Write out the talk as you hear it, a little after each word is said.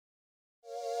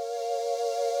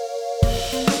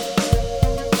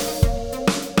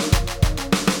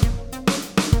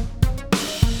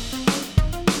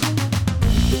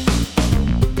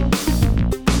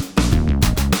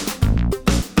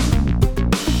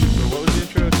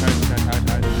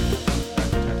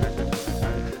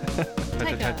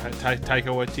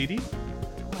Taika Waititi?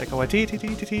 Taika Waititi.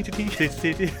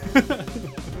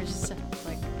 We're just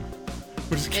like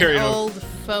We're just an carrying over. old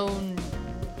phone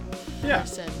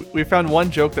person. We found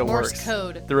one joke that Morse works.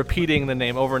 code. The repeating the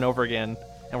name over and over again,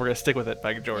 and we're gonna stick with it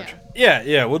by George.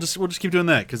 Yeah, we'll just keep doing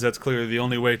that because that's clearly the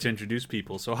only way to introduce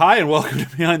people. So hi and welcome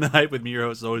to Behind the Hype with me, your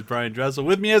host, as always, Brian Dressel.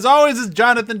 With me, as always, is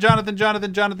Jonathan hardest.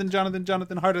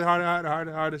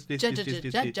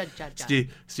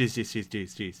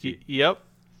 Yep.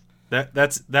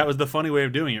 That was the funny way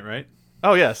of doing it, right?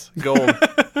 Oh yes, gold.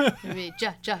 Maybe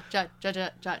ja. And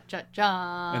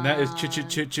that is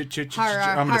Hara,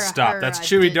 I'm gonna hara, stop. hara, That's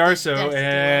Chewy da, da, Darso, da, da.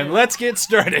 and let's get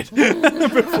started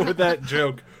before that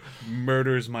joke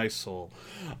murders my soul.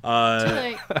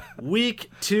 Like,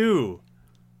 Week 2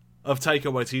 of Taika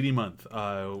Waititi month.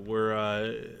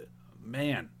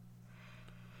 Man,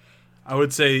 I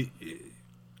would say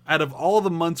out of all the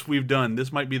months we've done,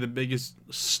 this might be the biggest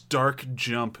stark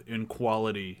jump in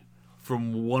quality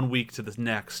from one week to the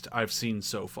next I've seen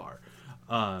so far.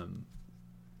 And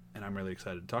I'm really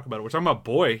excited to talk about it. We're talking about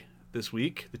Boy this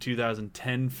week, the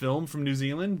 2010 film from New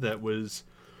Zealand that was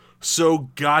so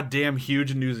goddamn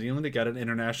huge in New Zealand. It got an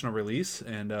international release,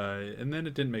 and then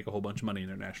it didn't make a whole bunch of money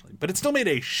internationally. But it still made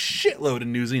a shitload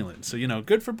in New Zealand, so,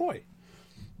 good for Boy.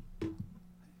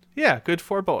 Yeah, good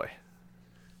for Boy.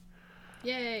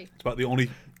 yay. It's about the only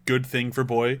good thing for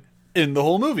Boy in the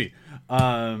whole movie.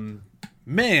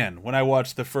 Man, when I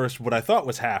watched the first, what I thought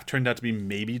was half, turned out to be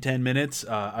maybe 10 minutes.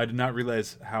 I did not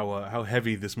realize how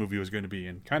heavy this movie was going to be,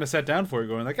 and kind of sat down for it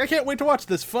going like, I can't wait to watch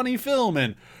this funny film,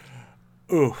 and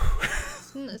ooh.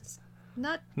 It's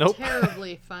not Nope.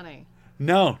 terribly funny.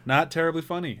 No, not terribly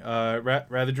funny.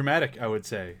 Rather dramatic, I would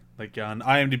say. Like on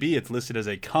IMDb, it's listed as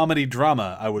a comedy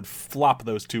drama. I would flop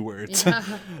those two words.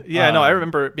 Yeah, no, I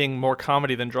remember it being more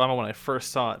comedy than drama when I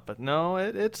first saw it, but no,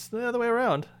 it's the other way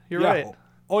around. You're right.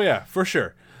 Oh yeah, for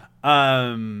sure.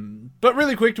 But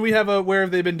really quick, do we have a where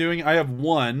have they been doing? I have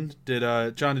one.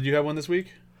 John, did you have one this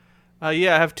week?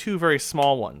 Yeah, I have two very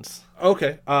small ones.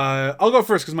 Okay. I'll go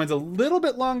first because mine's a little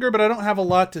bit longer, but I don't have a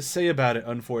lot to say about it,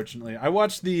 unfortunately. I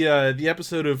watched the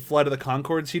episode of Flight of the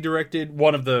Conchords he directed,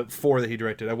 one of the 4 that he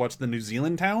directed. I watched the New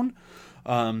Zealand town.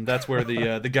 That's where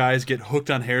the guys get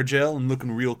hooked on hair gel and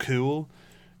looking real cool.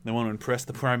 They want to impress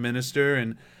the Prime Minister,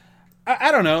 and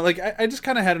I don't know, like, I just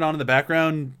kind of had it on in the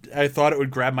background. I thought it would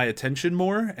grab my attention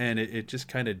more, and it just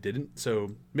kind of didn't.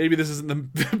 So maybe this isn't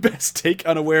the best take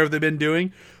on where have they been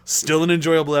doing. Still an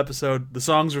enjoyable episode. The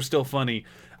songs were still funny.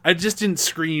 I just didn't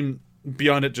scream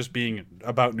beyond it just being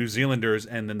about New Zealanders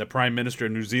and then the Prime Minister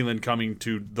of New Zealand coming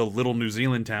to the little New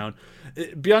Zealand town.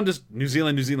 Beyond just New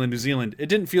Zealand, it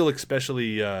didn't feel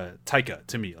especially Taika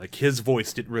to me. Like, his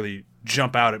voice didn't really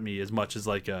jump out at me as much as,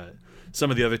 like, some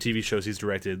of the other TV shows he's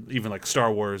directed, even like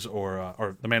Star Wars or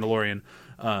The Mandalorian,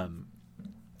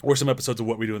 or some episodes of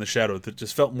What We Do in the Shadows that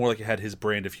just felt more like it had his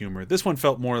brand of humor. This one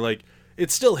felt more like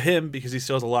it's still him because he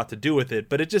still has a lot to do with it,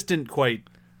 but it just didn't quite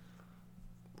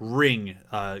ring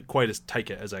quite as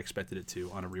Taika as I expected it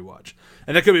to on a rewatch.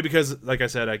 And that could be because, like I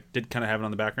said, I did kind of have it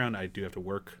on the background. I do have to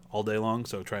work all day long,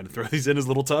 so trying to throw these in is a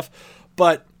little tough.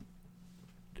 But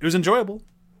it was enjoyable.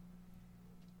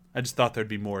 I just thought there'd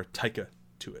be more Taika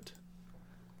to it.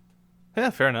 Yeah,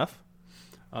 fair enough.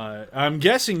 I'm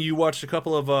guessing you watched a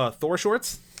couple of Thor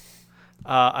shorts?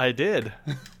 I did.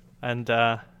 And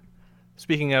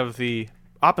speaking of the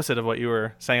opposite of what you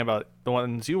were saying about the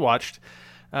ones you watched,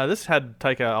 this had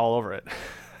Taika all over it.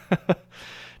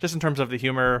 Just in terms of the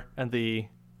humor and the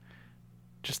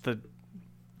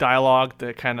dialogue,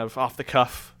 the kind of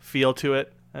off-the-cuff feel to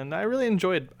it. And I really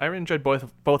enjoyed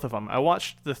both of them. I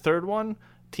watched the third one,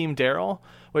 Team Daryl,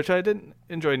 which I didn't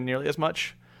enjoy nearly as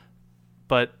much.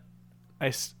 But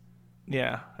I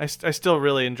still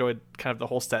really enjoyed kind of the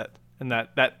whole set and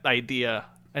that idea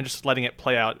and just letting it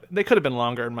play out. They could have been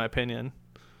longer, in my opinion.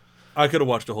 I could have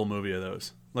watched a whole movie of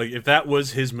those. Like, if that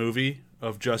was his movie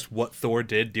of just what Thor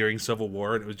did during Civil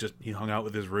War, and it was just he hung out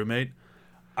with his roommate,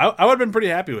 I would have been pretty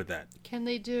happy with that. Can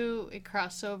they do a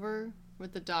crossover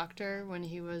with the Doctor when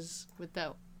he was with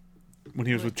that? When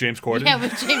he was with James Corden? Yeah,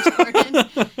 with James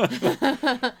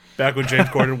Corden. Back when James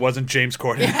Corden wasn't James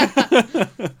Corden. Yeah.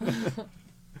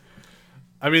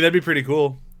 I mean, that'd be pretty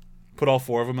cool. Put all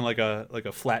 4 of them in like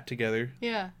a flat together.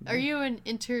 Yeah. Are you an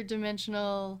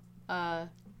interdimensional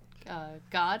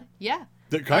god? Yeah.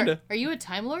 Kinda. Are you a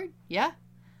Time Lord? Yeah.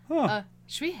 Huh.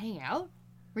 Should we hang out?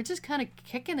 We're just kind of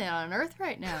kicking it on Earth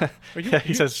right now.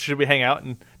 He says, "Should we hang out?"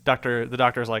 And the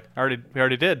doctor's like, "We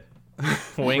already did."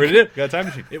 Wink. We did. Got a time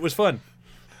machine. It was fun.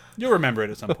 You'll remember it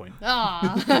at some point.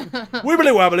 Aw.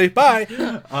 Wibbly wobbly. Bye.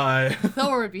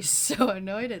 Thor would be so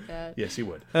annoyed at that. Yes, he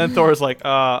would. And then Thor's like,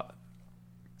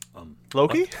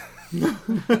 Loki?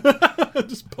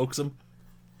 Just pokes him.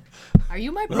 Are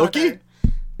you my brother? Loki?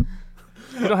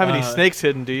 You don't have any snakes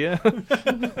hidden, do you?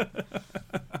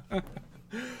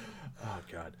 Oh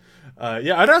God.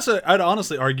 Yeah, I'd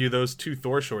honestly argue those two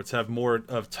Thor shorts have more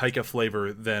of Taika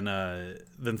flavor than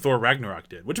Thor Ragnarok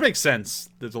did, which makes sense.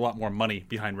 There's a lot more money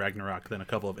behind Ragnarok than a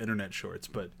couple of internet shorts,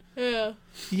 but Yeah.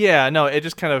 Yeah, no, it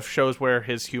just kind of shows where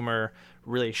his humor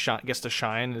really gets to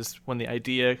shine is when the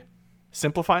idea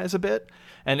simplifies a bit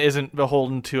and isn't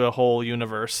beholden to a whole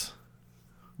universe.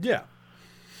 yeah.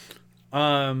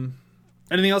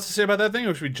 Anything else to say about that thing,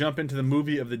 or should we jump into the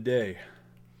movie of the day?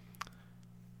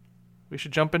 We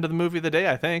should jump into the movie of the day,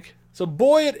 I think. So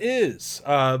Boy it is.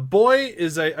 Boy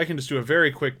is I can just do a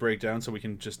very quick breakdown so we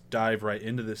can just dive right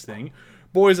into this thing.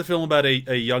 Boy is a film about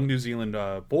a young New Zealand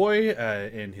boy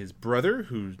and his brother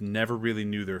who never really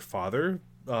knew their father.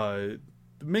 The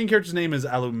main character's name is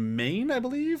Alamein, I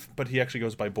believe, but he actually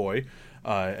goes by Boy.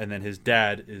 And then his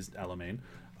dad is Alamein.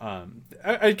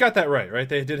 I got that right?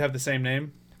 They did have the same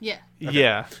name? Yeah. Okay.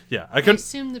 Yeah. Yeah, I I couldn't...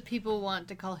 assume the people want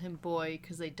to call him Boy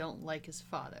because they don't like his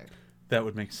father. That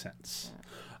would make sense.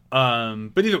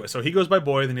 But either way, so he goes by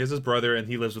Boy, then he has his brother, and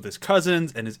he lives with his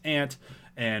cousins and his aunt.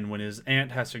 And when his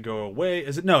aunt has to go away,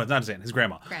 no, it's not his aunt, his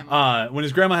grandma. When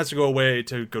his grandma has to go away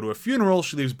to go to a funeral,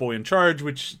 she leaves Boy in charge,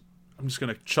 which I'm just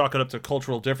going to chalk it up to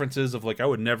cultural differences of I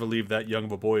would never leave that young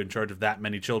of a boy in charge of that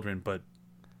many children. But,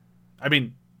 I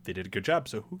mean, they did a good job,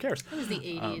 so who cares? It was the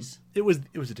 80s. It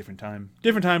was a different time,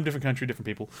 different country, different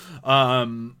people.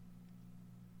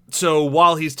 So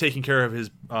while he's taking care of his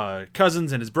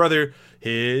cousins and his brother,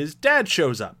 his dad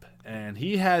shows up, and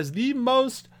he has the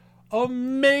most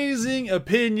amazing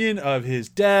opinion of his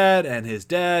dad, and his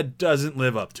dad doesn't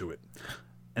live up to it.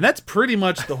 And that's pretty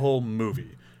much the whole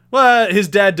movie. Well, his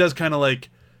dad does kind of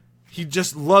he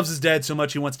just loves his dad so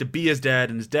much he wants to be his dad,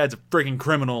 and his dad's a freaking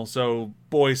criminal, so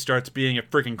Boy starts being a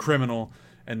freaking criminal,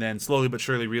 and then slowly but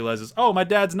surely realizes, oh, my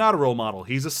dad's not a role model,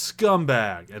 he's a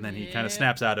scumbag, and then he kind of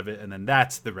snaps out of it, and then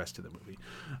that's the rest of the movie.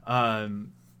 For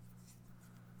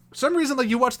some reason,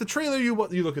 you watch the trailer, you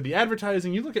look at the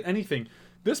advertising, you look at anything,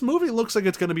 this movie looks like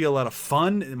it's going to be a lot of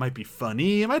fun. It might be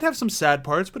funny, it might have some sad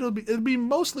parts, but it'll be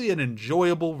mostly an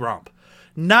enjoyable romp.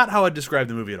 Not how I'd describe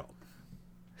the movie at all.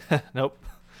 Nope.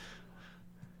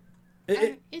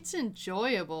 It's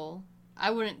enjoyable.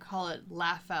 I wouldn't call it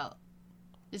laugh out.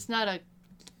 It's not a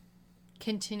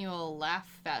continual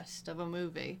laugh fest of a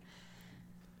movie.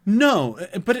 No,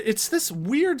 but it's this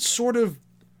weird sort of...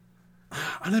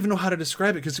 I don't even know how to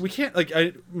describe it, because we can't...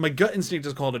 my gut instinct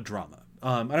is called a drama.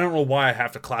 I don't know why I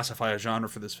have to classify a genre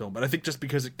for this film, but I think just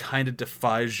because it kind of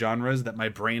defies genres that my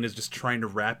brain is just trying to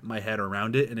wrap my head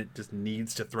around it, and it just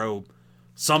needs to throw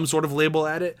some sort of label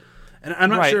at it. And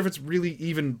I'm not sure if it's really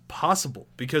even possible,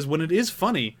 because when it is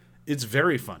funny, it's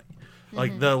very funny.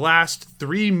 The last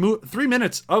 3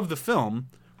 minutes of the film,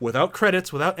 without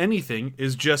credits, without anything,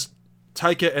 is just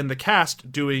Taika and the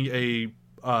cast doing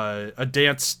a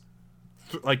dance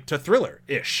to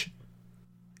Thriller-ish.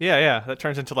 Yeah. That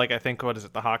turns into I think, what is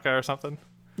it, the Haka or something?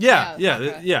 Yeah.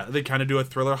 Okay. They kind of do a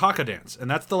Thriller Haka dance, and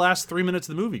that's the last 3 minutes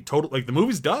of the movie. The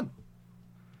movie's done.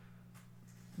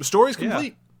 The story's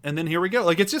complete, and then here we go.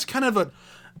 It's just kind of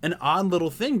an odd little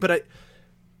thing, but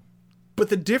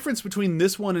the difference between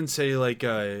this one and say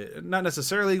not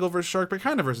necessarily Eagle vs. Shark, but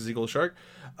kind of versus Eagle Shark,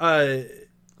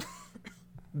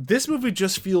 this movie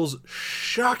just feels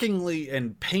shockingly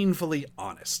and painfully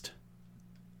honest.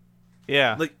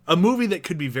 Yeah. A movie that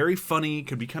could be very funny,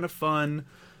 could be kind of fun,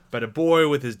 but a boy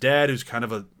with his dad who's kind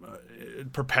of a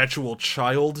perpetual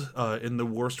child in the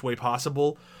worst way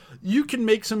possible. You can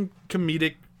make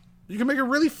you can make a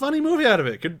really funny movie out of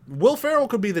it. Will Ferrell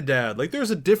could be the dad.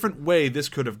 There's a different way this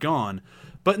could have gone,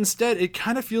 but instead it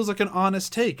kind of feels like an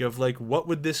honest take of what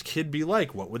would this kid be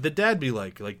like? What would the dad be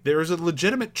like? There's a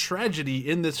legitimate tragedy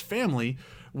in this family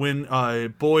when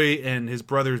Boy and his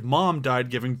brother's mom died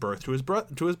giving birth to his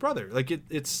brother.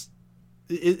 It's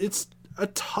a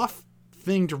tough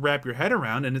thing to wrap your head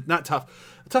around, and it's not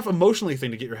tough, a tough emotionally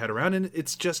thing to get your head around, and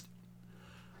it's just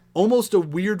almost a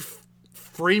weird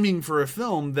framing for a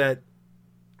film that,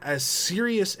 as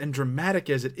serious and dramatic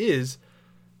as it is,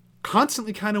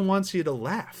 constantly kind of wants you to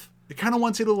laugh. It kind of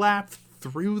wants you to laugh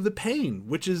through the pain,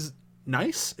 which is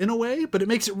nice in a way, but it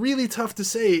makes it really tough to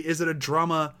say, is it a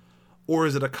drama or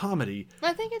is it a comedy?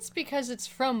 I think it's because it's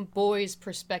from Boy's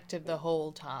perspective the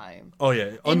whole time. Oh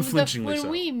yeah, unflinchingly when so.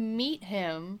 we meet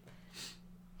him,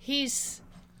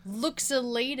 looks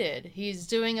elated. He's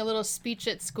doing a little speech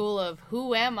at school of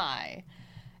 "Who am I?"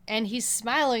 And he's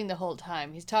smiling the whole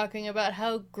time. He's talking about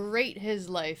how great his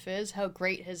life is, how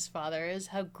great his father is,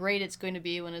 how great it's going to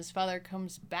be when his father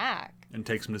comes back. And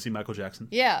takes him to see Michael Jackson.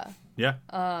 Yeah. Yeah.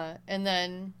 And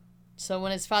then, so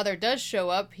when his father does show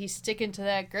up, he's sticking to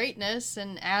that greatness,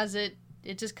 and as it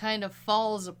just kind of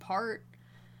falls apart,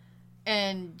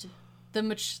 and the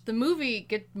movie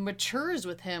matures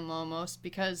with him almost,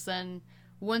 because then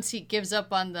once he gives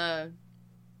up on the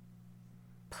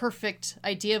perfect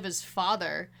idea of his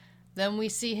father, then we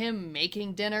see him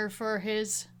making dinner for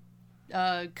his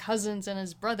cousins and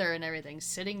his brother and everything,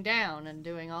 sitting down and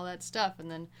doing all that stuff, and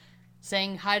then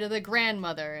saying hi to the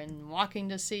grandmother and walking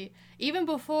to see, even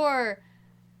before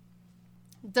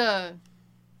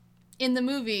in the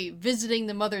movie, visiting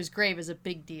the mother's grave is a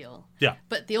big deal. Yeah.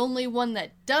 But the only one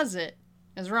that does it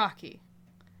is Rocky.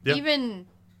 Yep. Even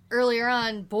earlier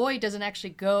on, Boy doesn't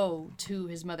actually go to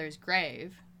his mother's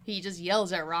grave. He just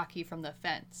yells at Rocky from the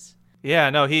fence.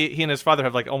 Yeah, no, he and his father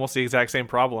have like almost the exact same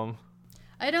problem.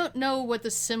 I don't know what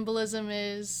the symbolism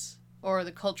is or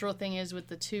the cultural thing is with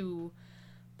the two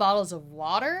bottles of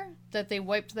water that they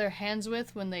wiped their hands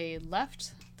with when they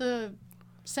left the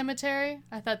cemetery.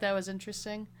 I thought that was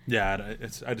interesting. Yeah,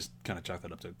 I just kind of chalk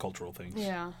that up to cultural things.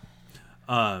 Yeah.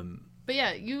 But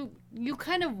yeah, you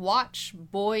kind of watch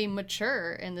Boy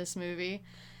mature in this movie.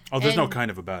 Oh, there's no And- kind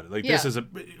of about it. Like Yeah. this is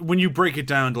when you break it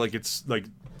down to like it's like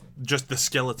just the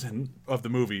skeleton of the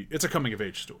movie. It's a coming of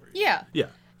age story. Yeah. Yeah.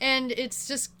 And it's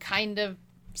just kind of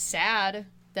sad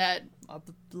that a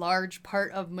large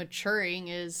part of maturing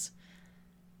is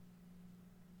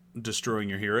Destroying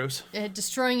your heroes.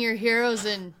 destroying your heroes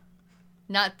and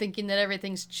not thinking that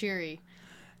everything's cheery.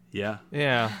 Yeah.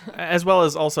 Yeah, as well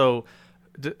as also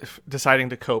deciding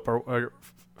to cope or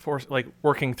for like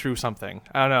working through something.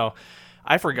 I don't know.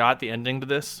 I forgot the ending to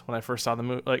this when I first saw the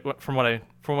movie, like from when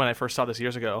I first saw this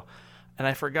years ago, and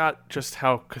I forgot just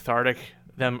how cathartic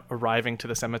them arriving to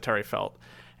the cemetery felt.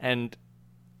 And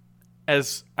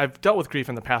as I've dealt with grief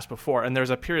in the past before, and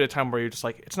there's a period of time where you're just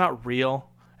like, it's not real.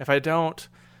 If I don't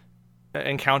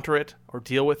encounter it or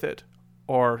deal with it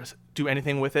or do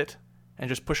anything with it and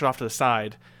just push it off to the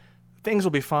side, things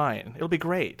will be fine. It'll be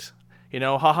great. You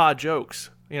know, haha, jokes.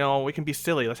 You know, we can be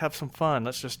silly. Let's have some fun.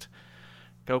 Let's just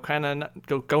go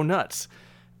go nuts.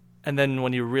 And then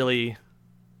when you really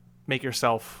make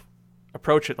yourself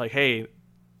approach it like, hey,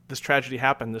 this tragedy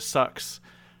happened. This sucks.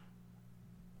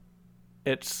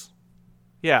 It's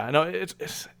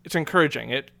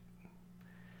encouraging. It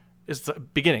is the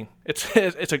beginning.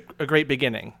 It's a great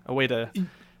beginning, a way to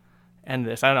end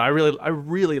this. I don't know. I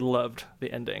really loved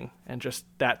the ending and just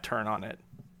that turn on it.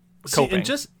 See, Coping.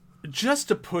 and just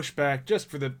to push back, just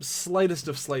for the slightest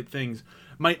of slight things,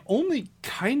 my only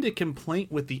kind of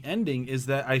complaint with the ending is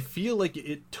that I feel like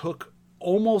it took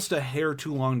almost a hair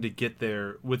too long to get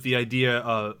there with the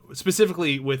idea,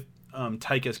 specifically with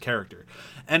Taika's character.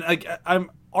 And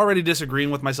I'm already disagreeing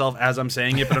with myself as I'm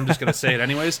saying it, but I'm just going to say it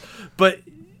anyways. But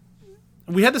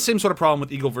we had the same sort of problem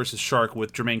with Eagle versus Shark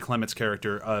with Jermaine Clement's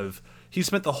character of he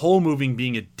spent the whole movie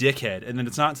being a dickhead, and then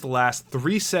it's not until the last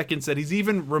 3 seconds that he's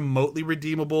even remotely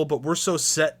redeemable, but we're so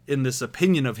set in this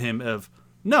opinion of him of,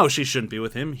 no, she shouldn't be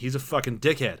with him. He's a fucking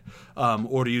dickhead.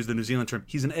 Or to use the New Zealand term,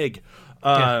 he's an egg.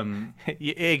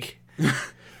 You egg.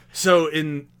 So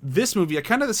in this movie, I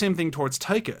kind of the same thing towards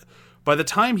Taika. By the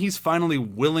time he's finally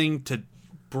willing to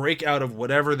break out of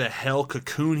whatever the hell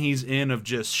cocoon he's in of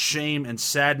just shame and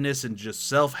sadness and just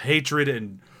self-hatred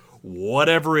and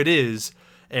whatever it is,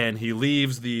 and he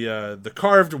leaves the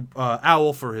carved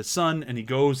owl for his son, and he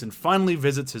goes and finally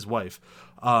visits his wife.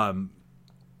 By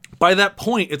that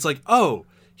point, it's like, oh,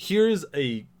 here's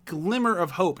a glimmer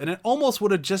of hope. And it almost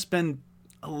would have just been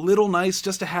a little nice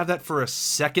just to have that for a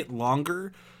second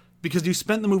longer, because you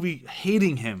spent the movie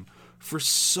hating him for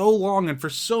so long and for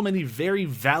so many very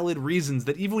valid reasons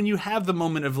that even when you have the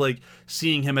moment of like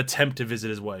seeing him attempt to visit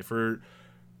his wife, or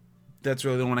that's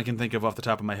really the one I can think of off the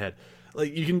top of my head,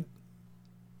 like you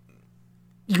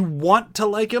want to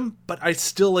like him, but I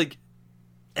still like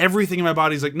everything in my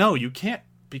body's like, no, you can't,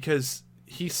 because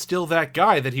he's still that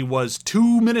guy that he was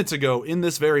 2 minutes ago in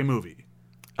this very movie.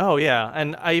 Oh, yeah.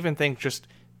 And I even think just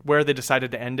where they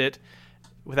decided to end it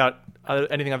without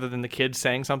anything other than the kids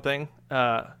saying something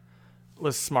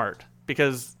was smart.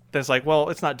 Because there's like, well,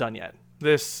 it's not done yet.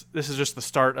 This is just the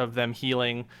start of them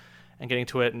healing and getting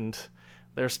to it. And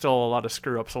there's still a lot of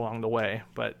screw-ups along the way.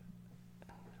 But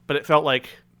it felt like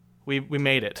we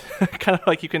made it. Kind of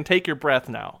like you can take your breath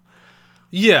now.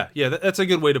 Yeah, that's a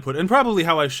good way to put it, and probably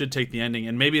how I should take the ending.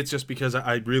 And maybe it's just because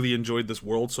I really enjoyed this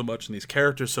world so much and these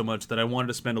characters so much that I wanted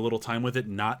to spend a little time with it,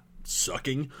 not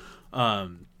sucking. What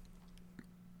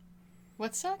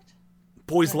sucked?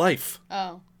 Boy's life.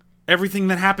 Oh. Everything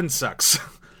that happens sucks.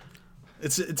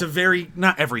 It's a very,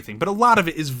 not everything, but a lot of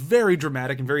it is very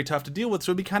dramatic and very tough to deal with.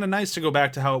 So it'd be kind of nice to go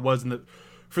back to how it was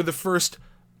for the first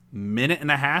minute and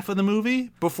a half of the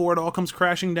movie before it all comes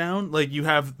crashing down. Like, you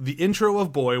have the intro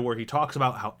of Boy where he talks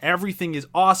about how everything is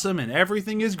awesome and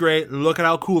everything is great. Look at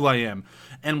how cool I am.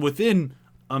 And within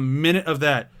a minute of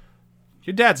that,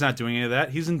 your dad's not doing any of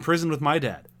that. He's in prison with my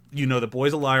dad. You know the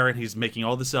Boy's a liar and he's making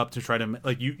all this up to try to,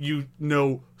 like, you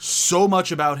know so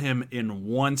much about him in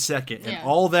 1 second, and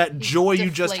all that joy you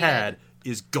just had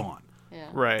is gone. Yeah.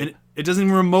 Right. And it doesn't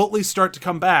even remotely start to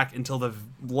come back until the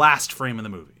last frame of the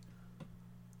movie.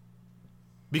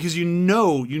 Because you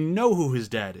know who his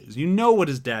dad is. You know what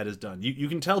his dad has done. You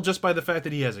can tell just by the fact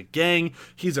that he has a gang.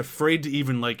 He's afraid to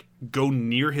even, like, go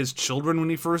near his children when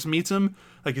he first meets them.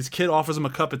 Like, his kid offers him a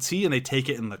cup of tea and they take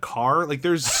it in the car. Like,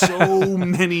 there's so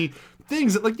many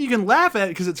things that, like, you can laugh at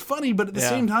because it's funny, but at the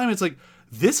same time, it's like,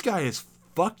 this guy is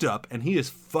fucked up and he is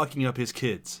fucking up his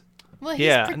kids. Well,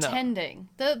 he's pretending.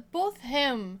 Both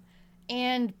him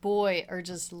and Boy are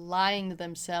just lying to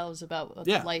themselves about what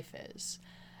life is.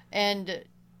 And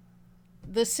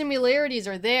the similarities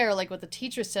are there, like what the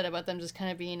teacher said about them just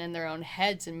kind of being in their own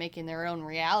heads and making their own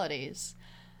realities.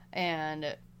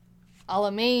 And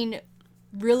Alamein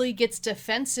really gets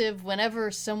defensive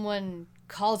whenever someone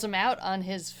calls him out on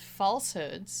his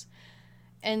falsehoods.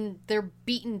 And they're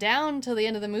beaten down till the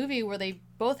end of the movie where they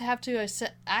both have to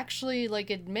actually, like,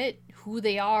 admit who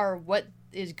they are, what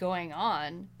is going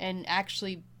on, and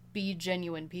actually be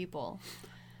genuine people.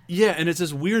 Yeah, and it's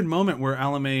this weird moment where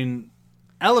Alamein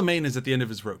is at the end of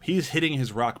his rope. He's hitting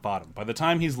his rock bottom. By the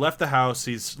time he's left the house,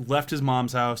 he's left his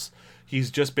mom's house,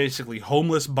 he's just basically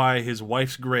homeless by his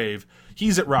wife's grave.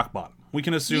 He's at rock bottom. We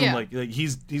can assume like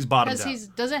he's bottomed out. Because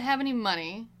he doesn't have any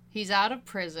money. He's out of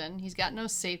prison. He's got no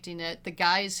safety net. The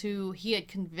guys who he had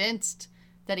convinced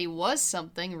that he was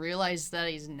something realized that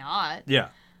he's not. Yeah.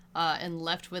 And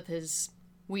left with his,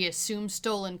 we assume,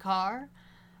 stolen car.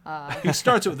 He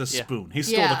starts it with a spoon. He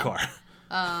stole the car.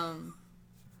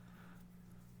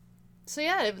 So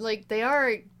yeah, like they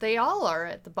all are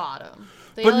at the bottom.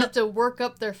 They all have to work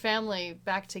up their family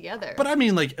back together. But I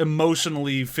mean, like,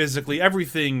 emotionally, physically,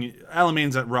 everything.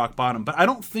 Alamein's at rock bottom. But I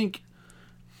don't think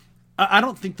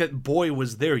that Boy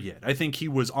was there yet. I think he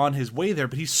was on his way there,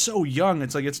 but he's so young.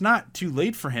 It's like, it's not too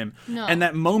late for him. No. And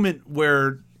that moment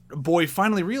where Boy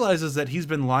finally realizes that he's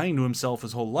been lying to himself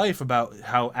his whole life about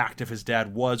how active his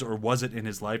dad was or wasn't in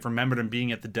his life, remembered him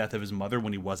being at the death of his mother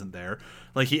when he wasn't there.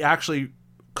 Like, he actually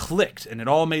clicked and it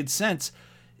all made sense.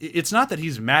 It's not that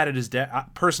he's mad at his dad.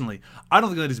 Personally, I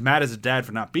don't think that he's mad at his dad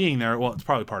for not being there. Well, it's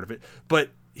probably part of it. But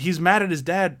he's mad at his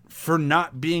dad for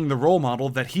not being the role model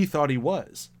that he thought he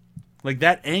was. Like,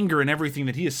 that anger and everything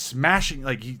that he is smashing,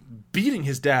 like, he beating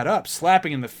his dad up,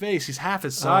 slapping in the face. He's half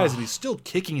his size and he's still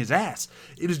kicking his ass.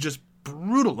 It is just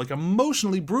brutal, like,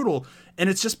 emotionally brutal. And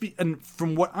it's just, and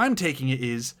from what I'm taking it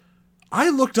is, I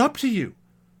looked up to you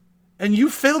and you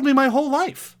failed me my whole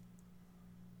life.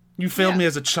 You failed me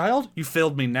as a child. You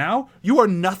failed me now. You are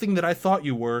nothing that I thought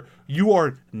you were. You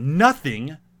are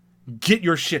nothing. Get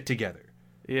your shit together.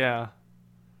 Yeah.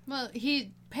 Well,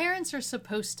 parents are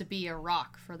supposed to be a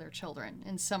rock for their children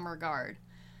in some regard.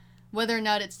 Whether or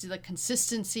not it's the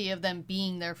consistency of them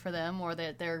being there for them, or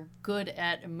that they're good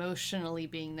at emotionally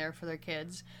being there for their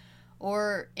kids,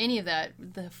 or any of that,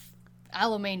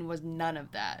 Alamein was none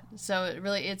of that. So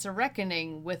it's a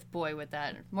reckoning with Boy with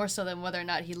that, more so than whether or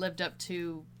not he lived up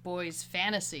to Boy's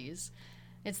fantasies.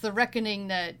 It's the reckoning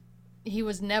that he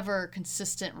was never a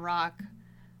consistent rock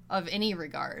of any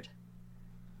regard.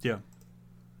 Yeah.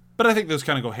 But I think those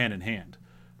kind of go hand in hand.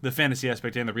 The fantasy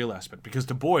aspect and the real aspect. Because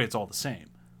to Boy, it's all the same.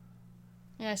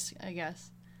 Yes, I guess.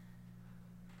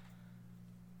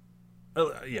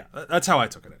 Yeah, that's how I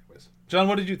took it anyways. John,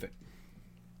 what did you think?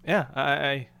 Yeah,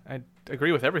 I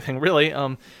agree with everything, really.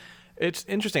 It's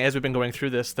interesting as we've been going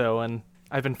through this, though, and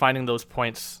I've been finding those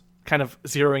points, kind of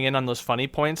zeroing in on those funny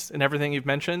points and everything you've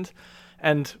mentioned.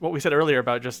 And what we said earlier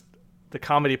about just the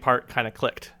comedy part kind of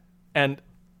clicked. And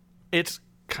it's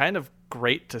kind of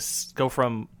great to go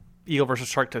from Eagle versus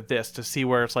Shark to this, to see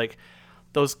where it's like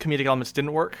those comedic elements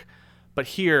didn't work. But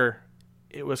here,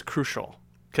 it was crucial.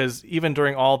 Because even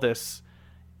during all this,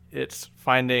 it's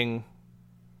finding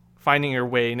your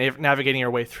way, navigating your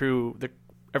way through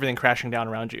everything crashing down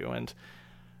around you. And,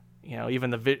 you know, even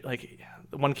the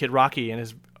one kid, Rocky, and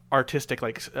his artistic,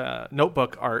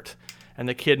 notebook art, and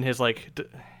the kid in his,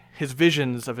 his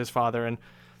visions of his father, and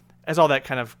as all that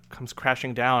kind of comes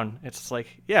crashing down, it's like,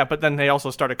 yeah, but then they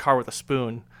also start a car with a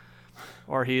spoon,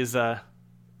 or he's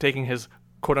taking his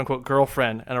quote-unquote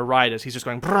girlfriend on a ride as he's just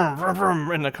going brum, brum,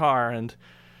 brum in the car, and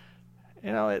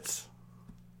it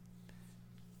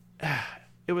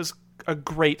was a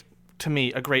great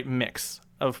mix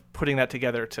of putting that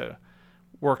together to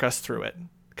work us through it,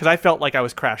 because I felt like I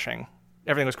was crashing.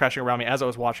 Everything was crashing around me as I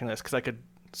was watching this, because I could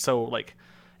so like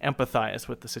empathize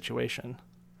with the situation.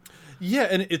 Yeah,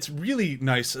 and it's really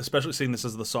nice, especially seeing this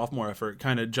as the sophomore effort,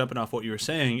 kind of jumping off what you were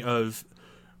saying, of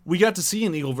we got to see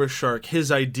in Eagle vs. Shark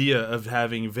his idea of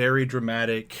having very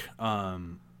dramatic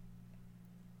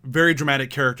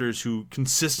characters who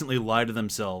consistently lie to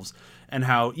themselves, and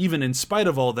how even in spite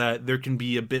of all that, there can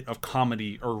be a bit of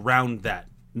comedy around that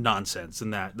nonsense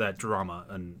and that drama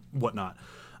and whatnot.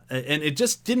 And it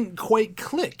just didn't quite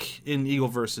click in Eagle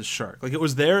vs. Shark. Like, it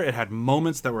was there, it had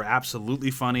moments that were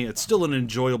absolutely funny, it's still an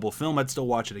enjoyable film, I'd still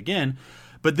watch it again,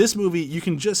 but this movie, you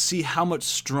can just see how much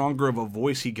stronger of a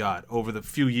voice he got over the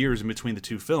few years in between the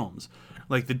two films.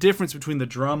 Like, the difference between the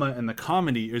drama and the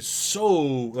comedy is so,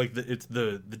 like,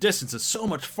 the distance is so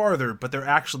much farther, but they're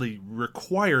actually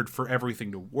required for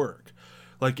everything to work.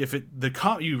 Like, if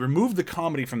you remove the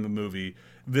comedy from the movie,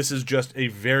 this is just a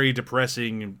very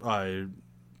depressing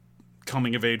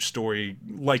coming-of-age story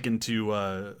likened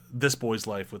to This Boy's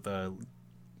Life with De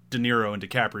Niro and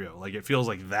DiCaprio. Like, it feels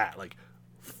like that. Like,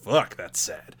 fuck, that's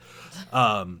sad.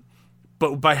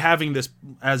 But by having this,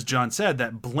 as John said,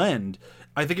 that blend,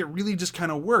 I think it really just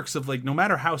kind of works of, like, no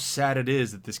matter how sad it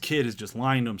is that this kid is just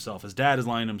lying to himself, his dad is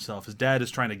lying to himself, his dad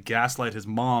is trying to gaslight his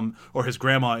mom or his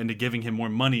grandma into giving him more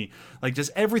money. Like,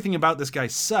 just everything about this guy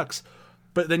sucks,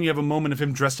 but then you have a moment of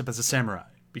him dressed up as a samurai,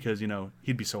 because,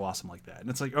 he'd be so awesome like that. And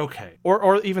it's like, okay.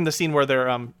 Or even the scene where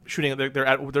they're shooting,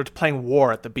 they're playing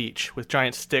war at the beach with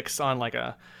giant sticks on like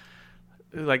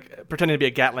pretending to be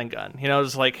a Gatling gun.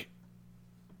 It's like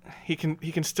he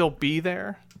can still be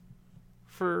there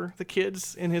for the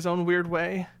kids in his own weird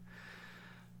way.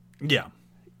 Yeah.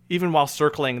 Even while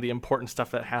circling the important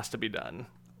stuff that has to be done.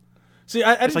 See,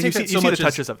 I didn't take that so much the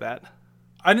touches of that.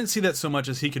 I didn't see that so much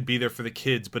as he could be there for the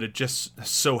kids, but it just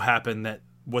so happened that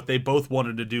what they both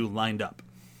wanted to do lined up.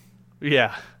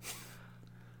 Yeah.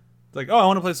 Like, oh, I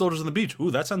want to play Soldiers on the Beach.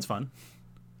 Ooh, that sounds fun.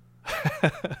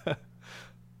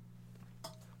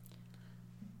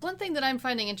 One thing that I'm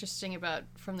finding interesting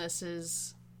from this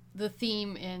is the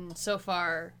theme in so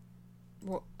far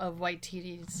of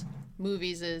Waititi's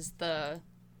movies is the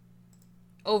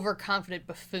overconfident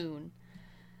buffoon.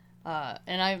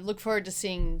 And I look forward to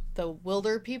seeing the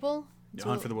Wilder People.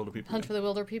 Hunt for the Wilder People. Hunt for the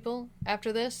Wilder People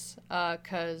after this,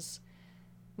 because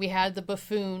we had the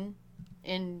buffoon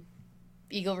in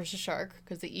Eagle vs. Shark,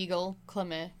 because the eagle,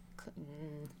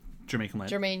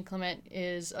 Jermaine Clement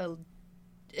is a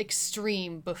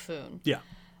extreme buffoon. Yeah.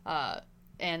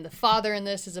 And the father in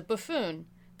this is a buffoon.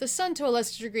 The son, to a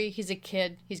lesser degree, he's a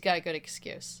kid. He's got a good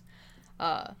excuse.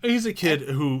 He's a kid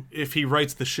who, if he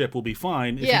rights the ship, will be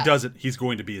fine. If he doesn't, he's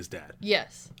going to be his dad.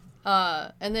 Yes.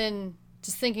 And then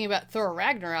just thinking about Thor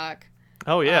Ragnarok.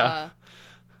 Oh, yeah.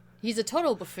 He's a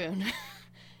total buffoon.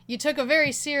 You took a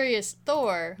very serious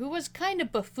Thor, who was kind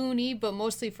of buffoony, but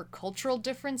mostly for cultural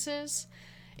differences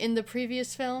in the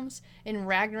previous films. In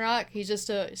Ragnarok, he just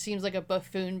seems like a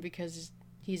buffoon because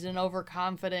he's an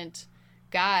overconfident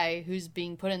guy who's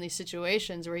being put in these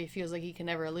situations where he feels like he can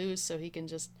never lose, so he can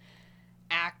just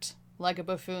act like a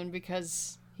buffoon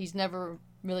because he's never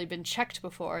really been checked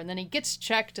before. And then he gets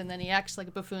checked, and then he acts like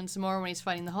a buffoon some more when he's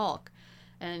fighting the Hulk.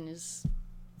 And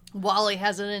Wally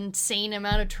has an insane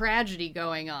amount of tragedy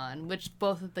going on, which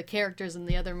both of the characters in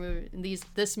the other movie,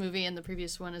 this movie and the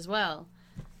previous one as well.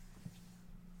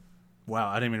 Wow,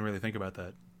 I didn't even really think about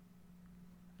that.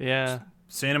 Yeah.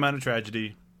 Same amount of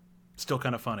tragedy, still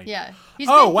kind of funny. Yeah. He's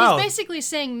basically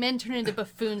saying men turn into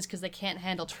buffoons because they can't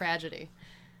handle tragedy.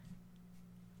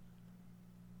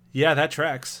 Yeah, that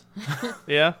tracks.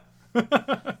 Yeah.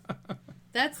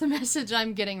 That's the message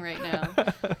I'm getting right now.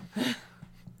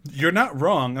 You're not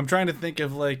wrong. I'm trying to think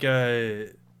of like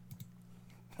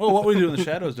well, What We Do in the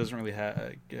Shadows doesn't really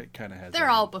kind of has. They're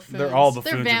all buffoons. They're all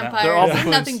buffoons. They're vampires. They're all They're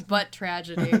buffoons. nothing but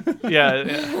tragedy. Yeah,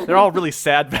 they're all really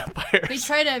sad vampires. They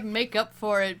try to make up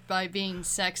for it by being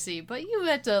sexy, but you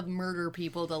have to murder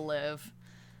people to live.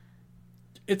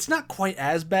 It's not quite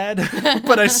as bad,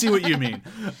 but I see what you mean.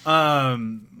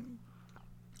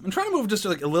 I'm trying to move just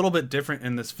like a little bit different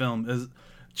in this film. Is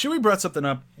Chewie brought something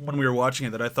up when we were watching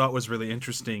it that I thought was really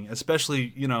interesting,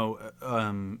 especially,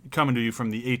 coming to you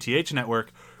from the ATH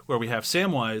network where we have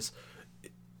Samwise.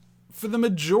 For the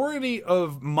majority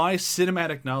of my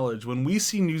cinematic knowledge, when we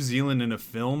see New Zealand in a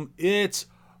film, it's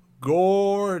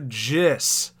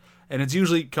gorgeous. And it's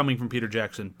usually coming from Peter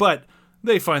Jackson. But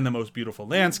they find the most beautiful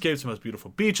landscapes, the most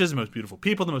beautiful beaches, the most beautiful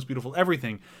people, the most beautiful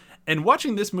everything. And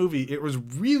watching this movie, it was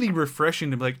really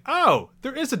refreshing to be like, oh,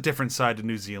 there is a different side to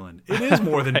New Zealand. It is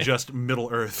more than just Middle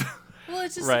Earth. Well,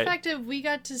 it's just Right. the fact that we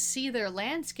got to see their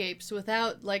landscapes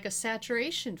without like a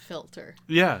saturation filter.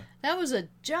 Yeah. That was a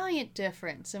giant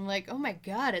difference. I'm like, oh my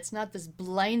god, it's not this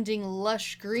blinding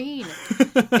lush green.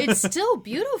 It's still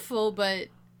beautiful, but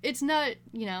it's not,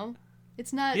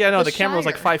 it's not. Yeah, no, the camera was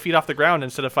like Shire. 5 feet off the ground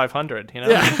instead of 500.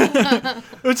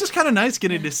 It was just kind of nice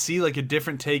getting to see like a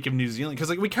different take of New Zealand, because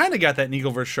like we kind of got that in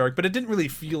Eagle vs. Shark, but it didn't really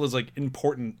feel as like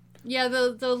important. Yeah,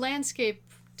 the landscape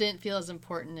didn't feel as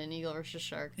important in Eagle vs.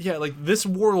 Shark. Yeah, like this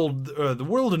world, the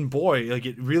world in Boy, like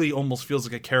it really almost feels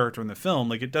like a character in the film.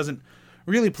 Like it doesn't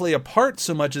really play a part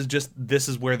so much as just this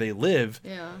is where they live.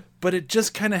 Yeah. But it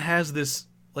just kind of has this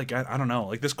like I don't know,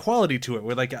 like this quality to it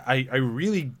where like I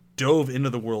really dove into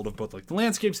the world of both like the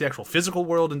landscapes, the actual physical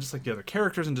world, and just like the other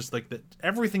characters and just like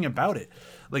everything about it.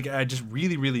 Like I just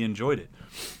really enjoyed it.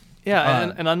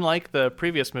 Yeah, and unlike the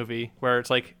previous movie where it's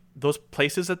like those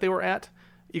places that they were at,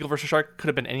 Eagle vs. Shark could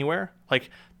have been anywhere. Like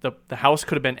the house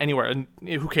could have been anywhere, and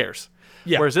who cares?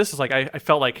 Yeah. Whereas this is like I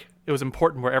felt like it was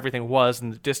important where everything was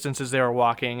and the distances they were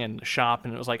walking and the shop,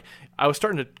 and it was like I was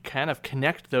starting to kind of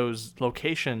connect those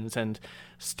locations and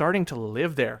starting to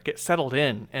live there, get settled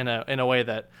in a way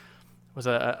that was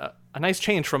a nice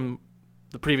change from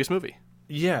the previous movie.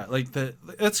 Yeah, like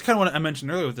that's kind of what I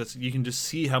mentioned earlier with this. You can just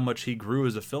see how much he grew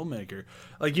as a filmmaker.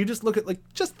 Like you just look at like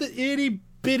just the itty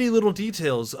bitty little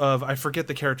details of, I forget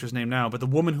the character's name now, but the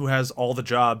woman who has all the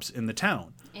jobs in the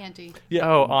town. Auntie. Yeah.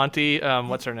 Oh, Auntie,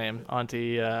 what's her name?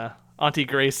 Auntie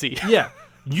Gracie. Yeah.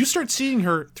 You start seeing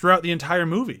her throughout the entire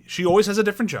movie. She always has a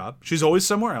different job. She's always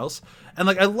somewhere else. And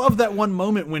like I love that one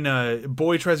moment when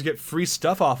Boy tries to get free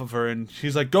stuff off of her and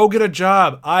she's like, "Go get a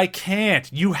job." "I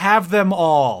can't. You have them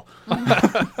all."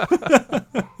 I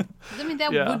mean,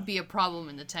 that Yeah. would be a problem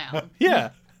in the town.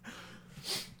 Yeah.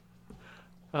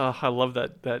 Oh, I love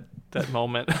that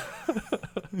moment.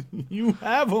 You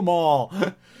have them all.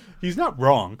 He's not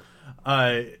wrong.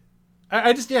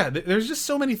 I just, there's just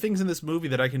so many things in this movie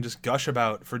that I can just gush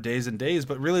about for days and days.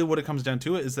 But really what it comes down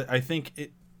to is that I think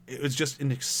it was just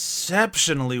an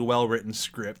exceptionally well-written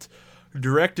script,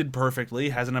 directed perfectly,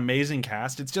 has an amazing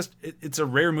cast. It's just, it's a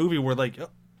rare movie where like,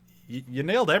 you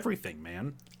nailed everything,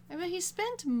 man. I mean, he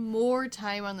spent more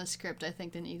time on the script, I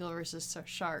think, than Eagle vs.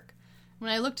 Shark. When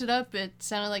I looked it up, it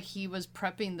sounded like he was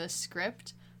prepping the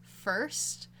script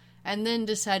first and then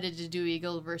decided to do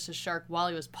Eagle vs. Shark while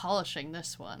he was polishing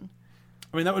this one.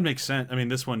 I mean, that would make sense. I mean,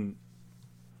 this one,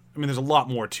 there's a lot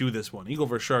more to this one. Eagle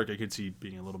vs. Shark, I could see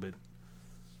being a little bit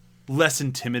less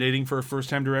intimidating for a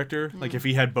first-time director. Like, if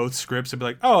he had both scripts, it'd be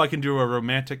like, oh, I can do a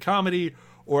romantic comedy,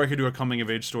 or I could do a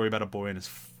coming-of-age story about a boy and his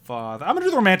father. I'm going to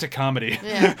do the romantic comedy.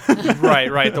 Yeah.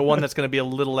 right. The one that's going to be a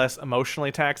little less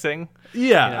emotionally taxing.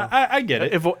 Yeah, I get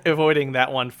it. Avoiding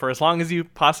that one for as long as you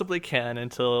possibly can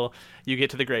until you get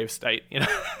to the grave state,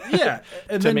 Yeah.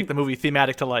 And to then, make the movie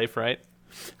thematic to life, right?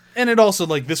 and it also,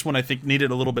 like, this one, I think,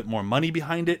 needed a little bit more money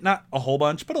behind it. Not a whole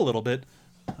bunch, but a little bit.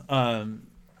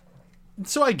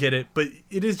 So I get it, but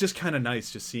it is just kind of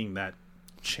nice just seeing that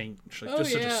change. Like,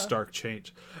 just such a stark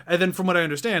change. And then from what I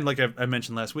understand, like I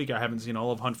mentioned last week, I haven't seen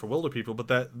all of Hunt for Wilder People, but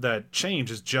that change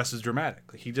is just as dramatic.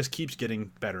 Like, he just keeps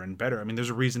getting better and better. I mean, there's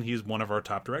a reason he's one of our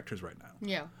top directors right now.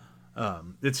 Yeah.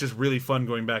 It's just really fun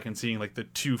going back and seeing, like, the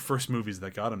two first movies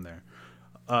that got him there.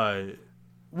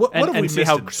 What have we And see missed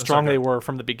how in- strong sorry, they were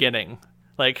from the beginning.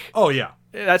 Like, Oh, yeah.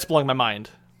 that's blowing my mind.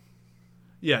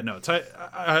 Yeah, no,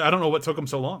 I don't know what took him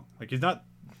so long. Like,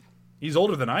 he's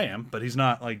older than I am, but he's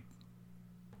not, like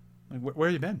where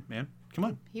have you been, man? Come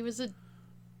on. He was a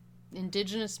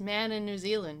indigenous man in New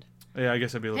Zealand. Yeah, I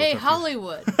guess I'd be a little Hey, tough to-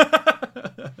 Hollywood.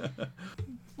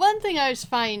 One thing I just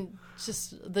find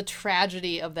just the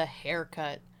tragedy of the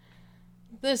haircut.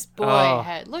 This boy Oh.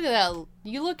 had, look at that.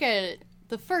 You look at it,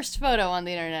 the first photo on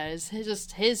the internet is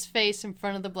just his face in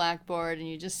front of the blackboard, and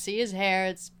you just see his hair.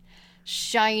 It's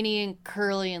shiny and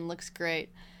curly and looks great.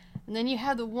 And then you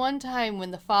have the one time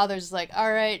when the father's like,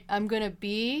 all right, I'm going to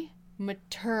be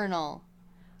maternal.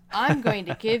 I'm going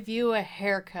to give you a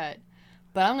haircut,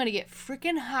 but I'm going to get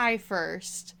freaking high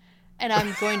first, and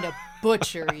I'm going to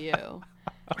butcher you.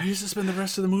 I used to spend the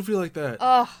rest of the movie like that.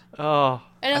 Oh,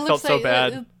 And it I looks felt so like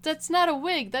bad. That's not a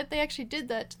wig. That they actually did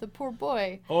that to the poor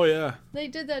boy. Oh, yeah. They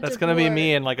did that. That's to gonna be poor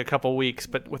me in like a couple weeks,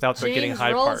 but without the getting James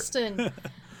high part. Rolston.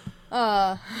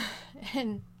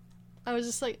 And I was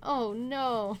just like, oh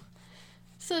no,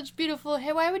 such beautiful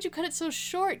hair. Why would you cut it so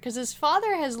short? Because his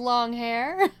father has long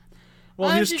hair. Well,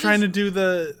 Why he don't was you trying just- to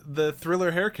do the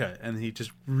Thriller haircut, and he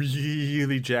just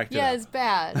really jacked it Yeah, up. it's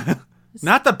bad.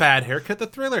 Not the bad haircut, the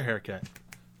Thriller haircut.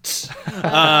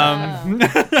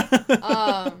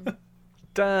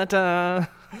 Da da.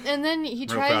 And then he real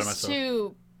proud of tries myself.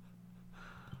 to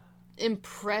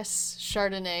impress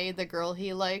Chardonnay, the girl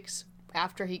he likes,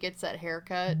 after he gets that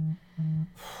haircut.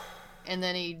 And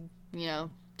then he,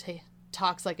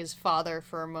 talks like his father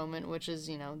for a moment, which is,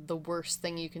 the worst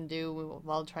thing you can do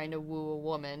while trying to woo a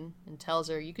woman, and tells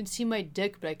her, "You can see my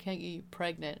dick, but I can't get you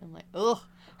pregnant." I'm like, ugh.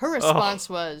 Her response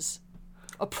was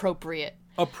appropriate.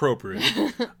 Appropriate.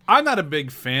 I'm not a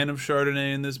big fan of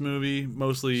Chardonnay in this movie.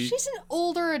 Mostly, She's an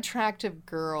older, attractive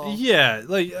girl. yeah.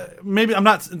 Like maybe I'm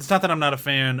not. It's not that I'm not a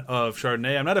fan of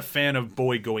Chardonnay. I'm not a fan of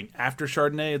Boy going after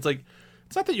Chardonnay. It's like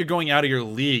it's not that you're going out of your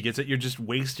league. It's that you're just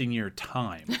wasting your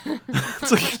time.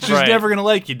 It's like she's Right. never gonna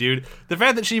like you, dude. The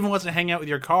fact that she even wants to hang out with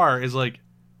your car is like,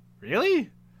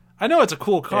 really? I know it's a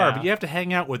cool car, Yeah. but you have to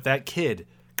hang out with that kid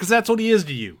because that's what he is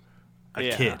to you, a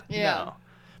Yeah. kid. Yeah. No.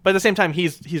 But at the same time,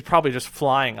 he's probably just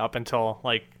flying up until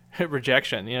like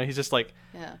rejection. He's just like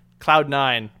Yeah. Cloud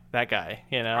 9, that guy.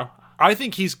 You know. I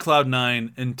think he's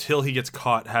Cloud9 until he gets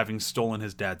caught having stolen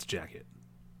his dad's jacket.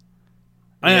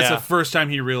 I think Yeah. that's the first time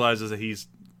he realizes that he's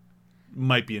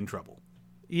might be in trouble.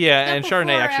 Yeah, Not and before,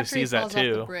 Chardonnay actually after he sees that falls off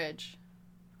the too. bridge.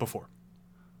 Before.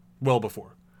 Well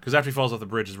before. Because after he falls off the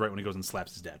bridge is right when he goes and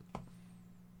slaps his dad.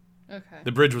 Okay.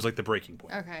 The bridge was like the breaking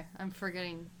point. Okay, I'm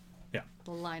forgetting Yeah.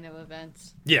 the line of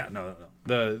events. Yeah, no.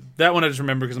 That one I just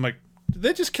remember because I'm like, did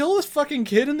they just kill this fucking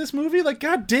kid in this movie? Like,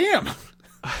 goddamn.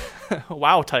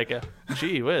 Wow, Taika.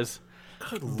 Gee whiz.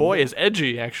 Boy is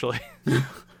edgy, actually.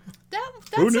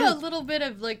 That's knew? a little bit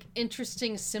of like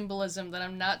interesting symbolism that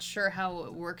I'm not sure how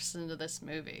it works into this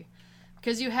movie.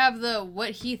 Because you have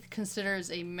what Heath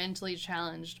considers a mentally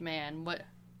challenged man, what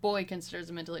Boy considers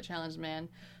a mentally challenged man,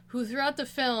 who throughout the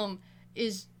film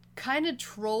is kind of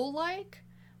troll-like,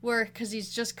 because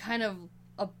he's just kind of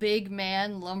a big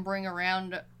man lumbering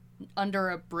around under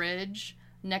a bridge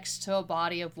next to a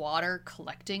body of water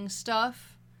collecting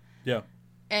stuff. Yeah.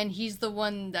 And he's the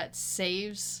one that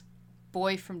saves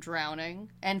Boy from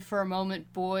drowning. And for a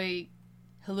moment, Boy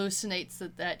hallucinates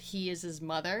that he is his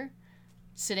mother,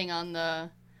 sitting on the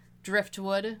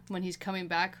driftwood when he's coming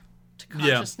back to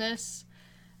consciousness.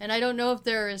 And I don't know if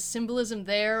there is symbolism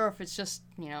there, or if it's just,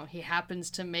 he happens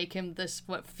to make him this,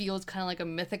 what feels kind of like a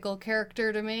mythical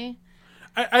character to me.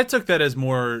 I took that as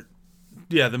more,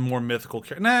 the more mythical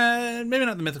character. Nah, maybe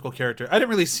not the mythical character. I didn't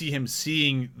really see him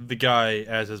seeing the guy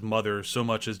as his mother so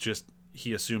much as just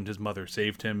he assumed his mother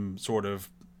saved him, sort of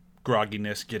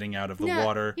grogginess getting out of the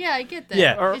water. Yeah, I get that.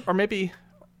 Yeah. Or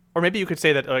maybe you could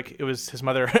say that like it was his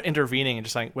mother intervening and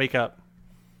just like, wake up.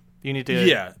 You need to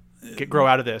Yeah. grow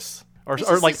out of this. Or It's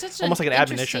or just like such almost like an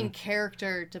admonition. interesting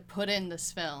character to put in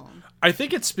this film. I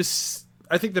think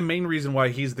I think the main reason why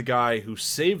he's the guy who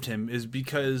saved him is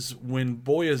because when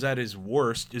Boy is at his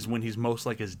worst is when he's most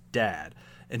like his dad.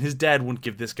 And his dad wouldn't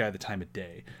give this guy the time of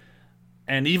day.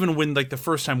 And even when, like, the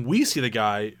first time we see the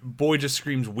guy, Boy just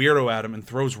screams weirdo at him and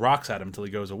throws rocks at him until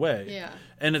he goes away. Yeah.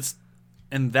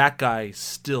 And that guy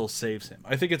still saves him.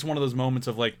 I think it's one of those moments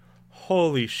of, like,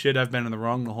 holy shit, I've been in the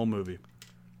wrong the whole movie.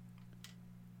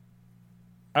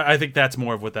 I think that's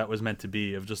more of what that was meant to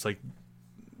be, of just, like,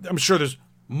 I'm sure there's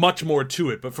much more to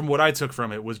it, but from what I took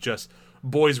from it was just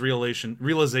Boy's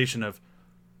realization of,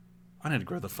 I need to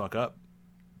grow the fuck up.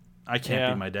 I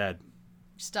can't be my dad.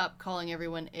 Stop calling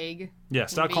everyone egg. Yeah,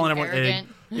 stop being calling everyone egg. arrogant.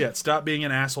 Yeah, stop being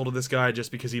an asshole to this guy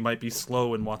just because he might be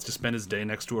slow and wants to spend his day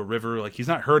next to a river. Like, he's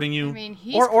not hurting you. I mean,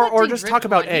 he's Or collecting just talk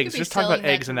about driftwood. He could eggs. be Just talk about selling that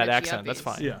eggs to in that rich accent. That's yuppies.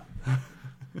 fine. Yeah.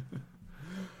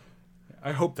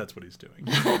 I hope that's what he's doing.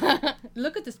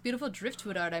 Look at this beautiful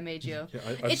driftwood art I made you. Yeah,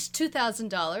 It's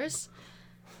 $2,000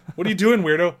 What are you doing,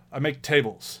 weirdo? I make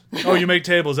tables. Oh, you make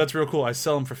tables. That's real cool. I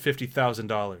sell them for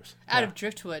 $50,000. out of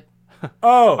driftwood.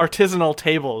 Oh, Artisanal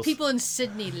tables. People in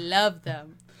Sydney love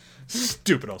them.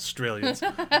 stupid Australians.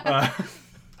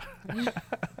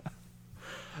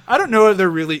 I don't know if there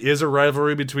really is a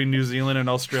rivalry between New Zealand and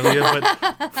Australia,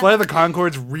 but Flight of the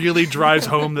Conchords really drives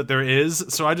home that there is,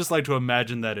 so I just like to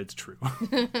imagine that it's true.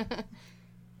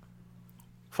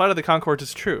 Flight of the Conchords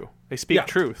is true. They speak Yeah.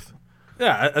 truth.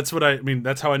 Yeah, that's what I mean.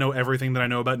 That's how I know everything that I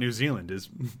know about New Zealand is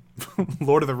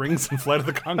Lord of the Rings and Flight of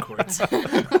the Conchords.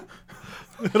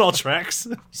 It all tracks.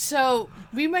 So,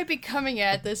 we might be coming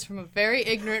at this from a very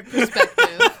ignorant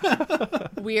perspective.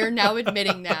 We are now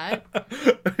admitting that.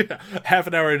 Half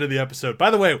an hour into the episode.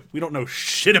 By the way, we don't know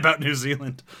shit about New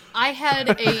Zealand. I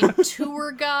had a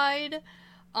tour guide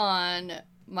on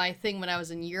my thing when I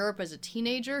was in Europe as a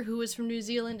teenager who was from New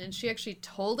Zealand, and she actually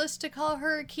told us to call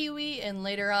her a Kiwi, and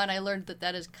later on I learned that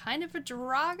that is kind of a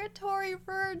derogatory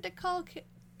word to call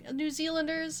New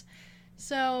Zealanders.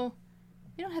 So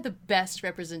we don't have the best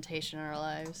representation in our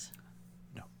lives.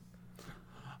 No.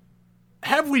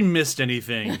 Have we missed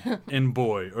anything in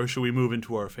Boy, or should we move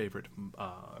into our favorite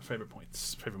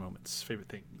points, favorite moments, favorite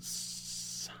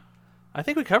things? I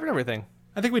think we covered everything.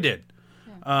 I think we did.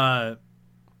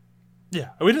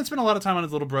 Yeah, we didn't spend a lot of time on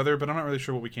his little brother, but I'm not really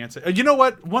sure what we can say. You know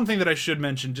what? One thing that I should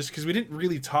mention, just because we didn't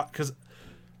really talk, because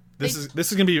this is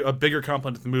going to be a bigger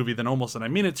compliment to the movie than almost than I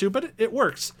mean it to, but it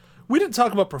works. We didn't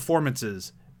talk about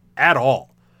performances at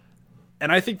all.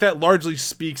 And I think that largely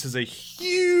speaks as a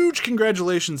huge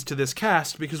congratulations to this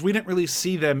cast, because we didn't really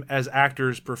see them as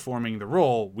actors performing the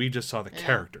role. We just saw the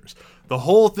characters. The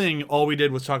whole thing, all we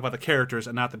did was talk about the characters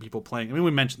and not the people playing. I mean,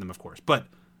 we mentioned them, of course, but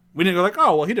we didn't go like,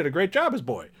 oh, well, he did a great job as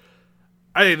Boy.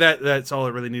 I think that's all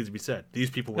that really needs to be said. These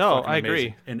people were fucking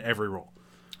amazing in every role.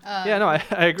 I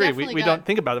agree. We don't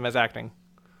think about them as acting.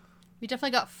 We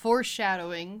definitely got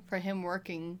foreshadowing for him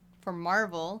working for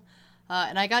Marvel.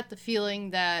 And I got the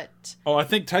feeling that... Oh, I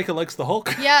think Taika likes the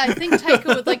Hulk. Yeah, I think Taika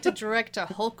would like to direct a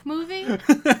Hulk movie.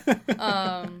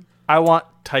 I want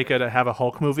Taika to have a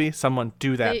Hulk movie. Someone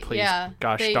do that, please.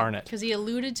 Darn it. Because he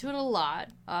alluded to it a lot.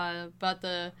 About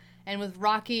the... And with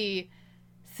Rocky...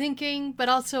 thinking, but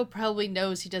also probably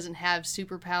knows he doesn't have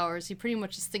superpowers. He pretty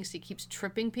much just thinks he keeps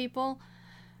tripping people.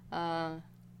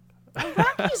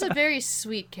 Rocky's a very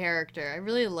sweet character. I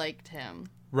really liked him.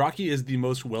 Rocky is the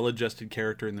most well-adjusted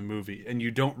character in the movie, and you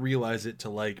don't realize it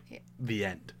till, like, the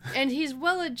end. And he's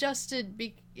well-adjusted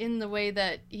in the way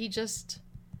that he just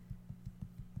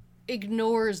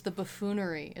ignores the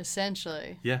buffoonery,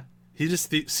 essentially. Yeah. He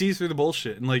just sees through the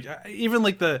bullshit. And, like, even,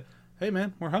 like, hey,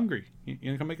 man, we're hungry. You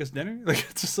gonna come make us dinner? Like,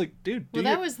 it's just like, dude. Well,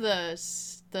 that was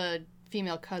the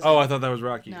female cousin. Oh, I thought that was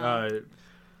Rocky. No.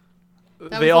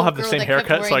 They all have the same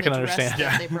haircut, so I can understand.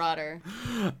 Yeah, they brought her.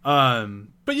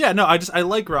 But yeah, no, I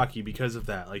like Rocky because of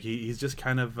that. Like, he's just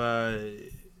kind of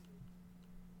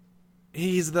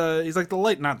he's like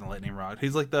the not the lightning rod.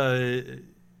 He's like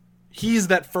he's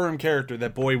that firm character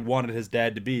that Boy wanted his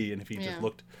dad to be, and if he just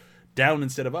looked down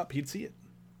instead of up, he'd see it.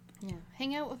 Yeah,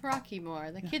 hang out with Rocky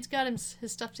more. The kid's got his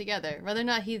stuff together. Whether or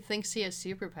not he thinks he has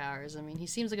superpowers, I mean, he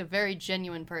seems like a very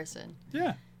genuine person.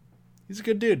 Yeah, he's a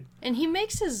good dude. And he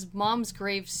makes his mom's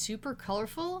grave super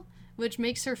colorful, which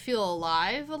makes her feel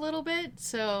alive a little bit.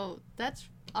 So that's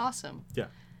awesome. Yeah,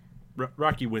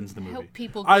 Rocky wins the movie. I hope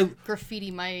people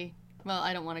graffiti my... Well,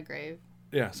 I don't want a grave.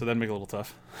 Yeah, so that'd make it a little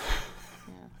tough.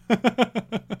 Yeah.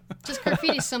 Just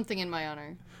graffiti something in my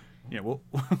honor. Yeah, we'll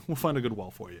find a good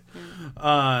wall for you.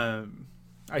 I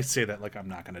say that like I'm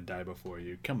not going to die before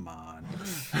you. Come on.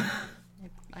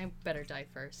 I better die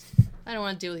first. I don't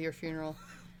want to deal with your funeral.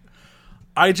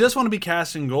 I just want to be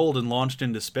cast in gold and launched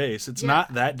into space. It's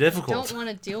not that difficult. I don't want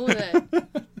to deal with it.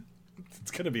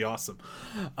 It's going to be awesome.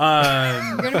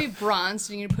 You're going to be bronzed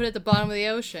and you're going to put it at the bottom of the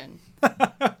ocean.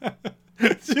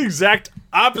 It's the exact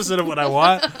opposite of what I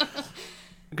want.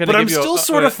 But I'm still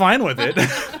sort of fine with it.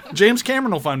 James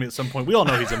Cameron will find me at some point. We all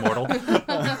know he's immortal.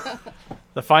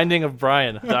 The Finding of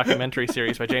Brian, a documentary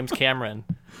series by James Cameron.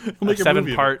 We'll a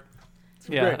 7-part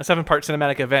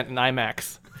cinematic event in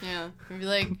IMAX. Yeah. It'd be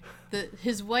like,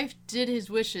 his wife did his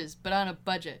wishes, but on a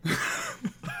budget.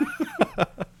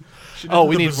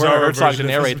 We need Werner Herzog to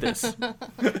narrate this.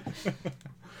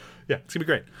 Yeah, it's going to be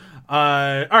great.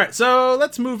 All right, so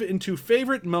let's move into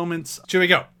favorite moments. Should we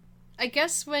go? I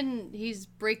guess when he's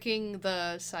breaking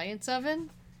the science oven.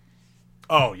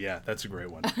 Oh, yeah, that's a great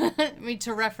one. I mean,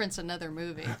 to reference another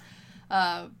movie.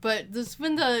 But this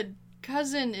when the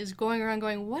cousin is going around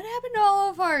going, what happened to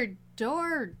all of our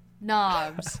door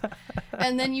knobs?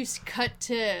 And then you cut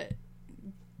to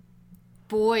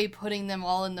Boy putting them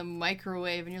all in the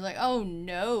microwave, and you're like, oh,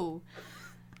 no.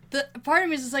 The part of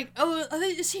me is just like, oh,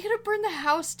 is he going to burn the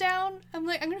house down? I'm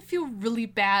like, I'm going to feel really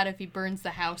bad if he burns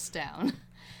the house down.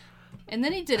 And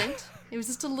then he didn't. It was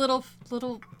just a little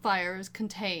fire. It was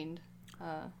contained.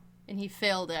 And he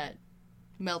failed at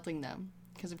melting them.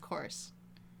 Because, of course.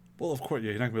 Well, of course,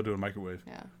 yeah, you're not going to be able to do a microwave.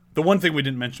 Yeah. The one thing we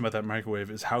didn't mention about that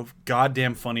microwave is how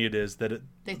goddamn funny it is that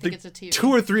they think it's a TV. 2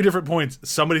 or 3 different points,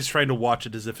 somebody's trying to watch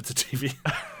it as if it's a TV.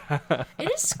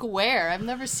 It is square. I've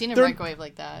never seen a microwave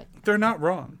like that. They're not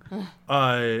wrong. No,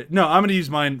 I'm going to use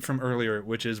mine from earlier,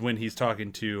 which is when he's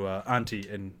talking to Auntie,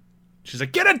 and she's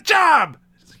like, get a job!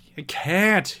 I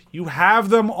can't. You have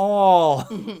them all.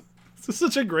 This is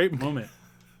such a great moment.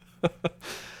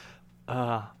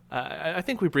 I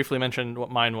think we briefly mentioned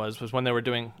what mine was when they were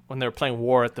playing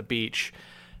War at the beach,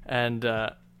 and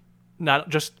not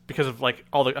just because of like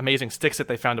all the amazing sticks that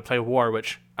they found to play war,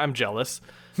 which I'm jealous,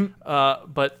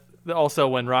 but also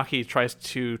when Rocky tries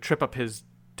to trip up his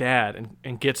dad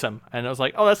and gets him, and I was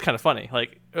like, oh, that's kind of funny.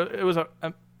 Like it was a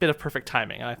bit of perfect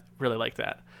timing. I really like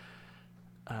that.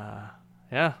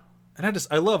 Yeah. And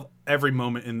I love every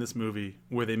moment in this movie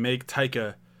where they make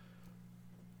Taika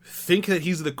think that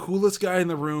he's the coolest guy in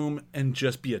the room and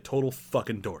just be a total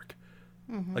fucking dork.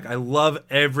 Like, I love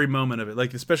every moment of it.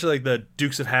 Like, especially like the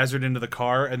Dukes of Hazzard into the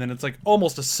car, and then it's like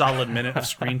almost a solid minute of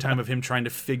screen time of him trying to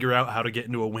figure out how to get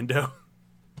into a window.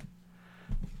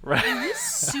 Right. He's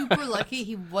super lucky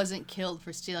he wasn't killed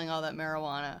for stealing all that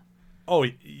marijuana. Oh,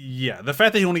 yeah. The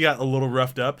fact that he only got a little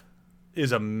roughed up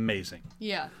is amazing.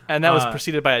 Yeah. And that was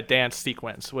preceded by a dance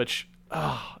sequence, which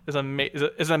is an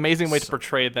amazing way to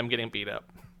portray them getting beat up.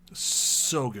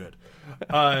 So good.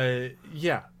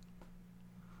 Yeah.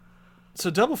 So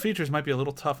double features might be a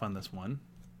little tough on this one,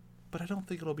 but I don't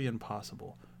think it'll be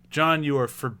impossible. John, you are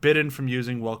forbidden from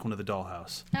using Welcome to the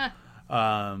Dollhouse.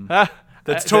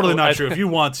 That's totally not true. If you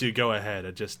want to, go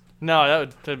ahead. No,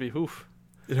 that'd be oof.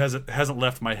 It hasn't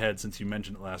left my head since you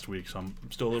mentioned it last week, so I'm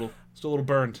still a little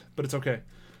burned, but it's okay.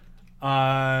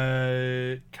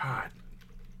 God.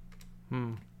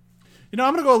 You know,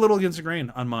 I'm gonna go a little against the grain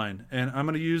on mine, and I'm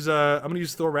gonna use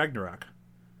Thor Ragnarok.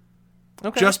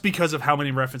 Okay. Just because of how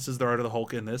many references there are to the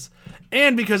Hulk in this,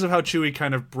 and because of how Chewie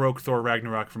kind of broke Thor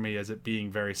Ragnarok for me as it being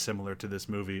very similar to this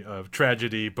movie of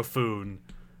tragedy, buffoon,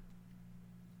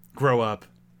 grow up,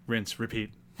 rinse,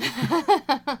 repeat.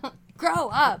 Grow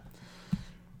up.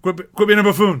 Quit being a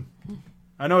buffoon.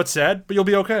 I know it's sad, but you'll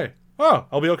be okay. Oh,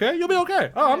 I'll be okay? You'll be okay.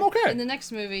 Oh, I'm okay. In the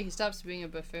next movie, he stops being a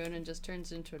buffoon and just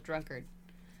turns into a drunkard.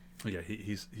 Yeah,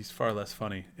 he's far less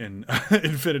funny in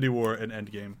Infinity War and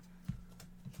Endgame.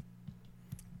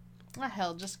 Oh,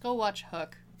 hell, just go watch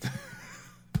Hook.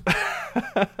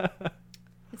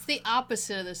 It's the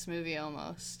opposite of this movie,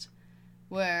 almost.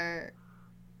 Where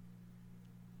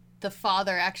the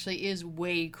father actually is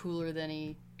way cooler than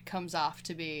he comes off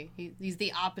to be. He's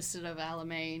the opposite of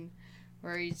Alamein,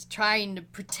 where he's trying to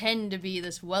pretend to be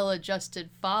this well-adjusted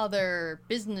father,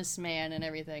 businessman, and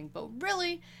everything. But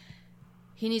really,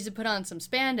 he needs to put on some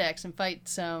spandex and fight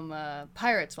some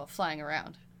pirates while flying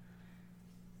around.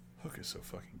 Hook is so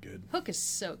fucking good. Hook is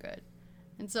so good.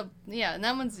 And so, yeah,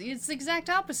 and it's the exact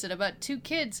opposite about two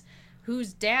kids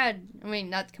whose dad, I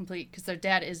mean, not complete, because their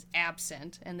dad is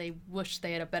absent, and they wish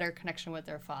they had a better connection with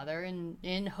their father. And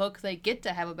in Hook, they get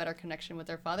to have a better connection with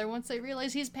their father once they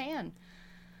realize he's Pan.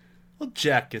 Well,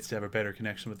 Jack gets to have a better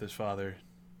connection with his father.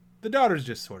 The daughter's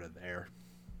just sort of there.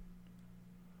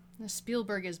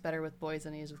 Spielberg is better with boys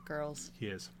than he is with girls. He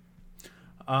is.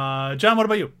 John, what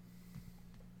about you?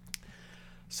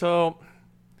 So,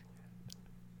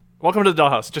 welcome to the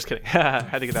Dollhouse. Just kidding. Had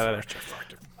to get that out of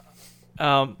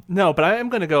there. No, but I am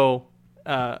going to go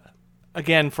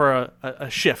again for a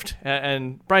shift.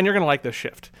 And Brian, you're going to like this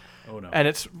shift. Oh, no. And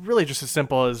it's really just as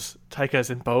simple as Taika's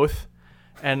in both.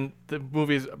 And the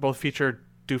movies both feature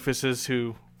doofuses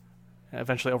who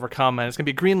eventually overcome. And it's going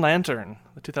to be Green Lantern,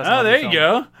 the 2011 Oh, there film. you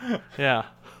go. Yeah.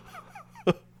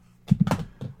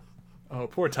 Oh,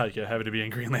 poor Taika having to be in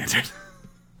Green Lantern.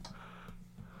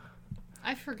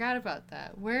 I forgot about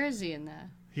that. Where is he in that?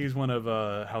 He's one of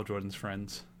Hal Jordan's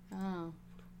friends. Oh.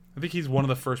 I think he's one of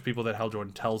the first people that Hal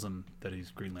Jordan tells him that he's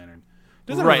Green Lantern.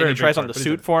 Doesn't have a Right, and very he tries big on the part, but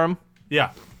suit he's for him.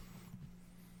 Yeah.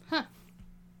 Huh.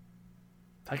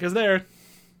 Taika's there.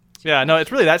 Yeah, no,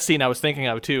 it's really that scene I was thinking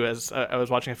of, too, as I was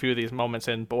watching a few of these moments,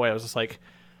 and boy, I was just like,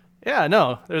 yeah,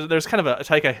 no, there's kind of a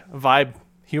Taika vibe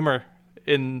humor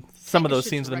in some of those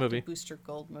scenes in the movie. Booster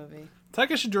Gold movie.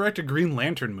 Taika should direct a Green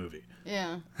Lantern movie.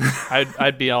 Yeah.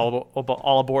 I'd be all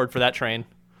aboard for that train.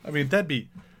 I mean,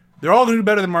 they're all going to do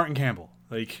better than Martin Campbell.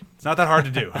 Like, it's not that hard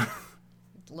to do.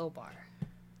 Low bar.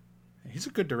 He's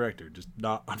a good director, just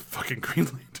not on fucking Green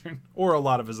Lantern or a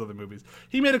lot of his other movies.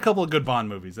 He made a couple of good Bond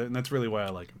movies, and that's really why I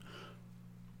like him.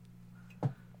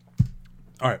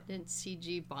 All right. Didn't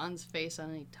CG Bond's face on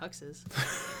any tuxes.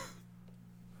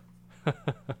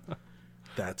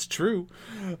 That's true.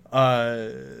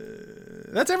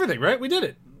 That's everything, right? We did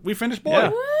it. We finished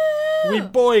Boyd. Yeah. We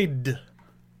Boyd.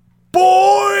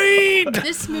 Boyd!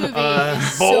 This movie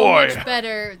is so boy. much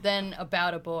better than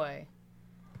About a Boy.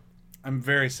 I'm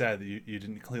very sad that you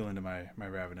didn't clue into my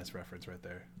Ravenous reference right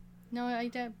there. No, I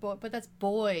did, but that's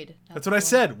Boyd. not That's what I Boy.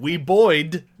 said. We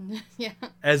Boyd, Yeah.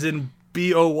 as in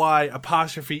BOY''ED.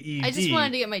 I just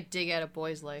wanted to get my dig out of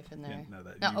Boy's Life in there. Yeah, no,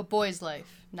 that- not you- A Boy's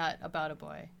Life, not About a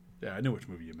Boy. Yeah, I knew which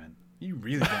movie you meant. You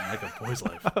really don't like A Boy's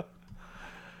Life.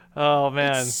 Oh,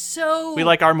 man. So We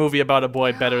like our movie about a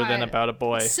boy better than God. about a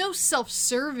boy. So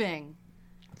self-serving.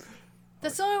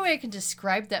 That's the only way I can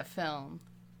describe that film.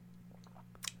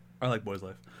 I like Boy's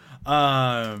Life.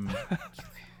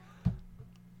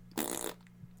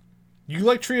 You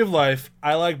like Tree of Life.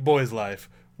 I like Boy's Life.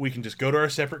 We can just go to our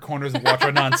separate corners and watch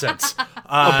our nonsense.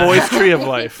 A boy's tree of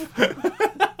life.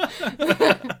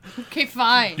 Okay,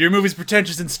 fine. Your movie's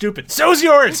pretentious and stupid. So's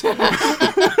yours!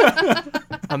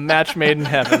 A match made in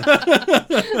heaven.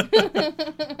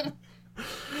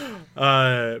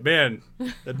 Man,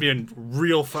 that'd be a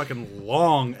real fucking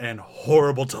long and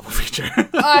horrible double feature.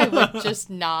 I would just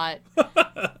not.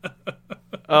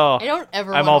 Oh, I don't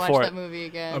ever I'm want all to for watch it. that movie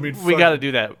again. I mean, we got to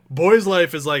do that. Boy's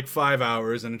Life is like 5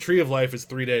 hours, and A Tree of Life is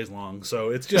 3 days long, so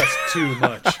it's just too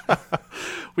much.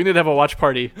 We need to have a watch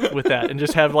party with that and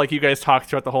just have like you guys talk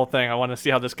throughout the whole thing. I want to see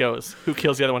how this goes. Who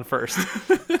kills the other one first?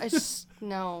 I just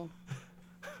no.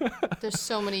 There's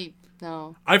so many.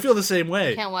 No, I feel the same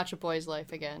way. can't watch A Boy's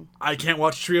Life again. I can't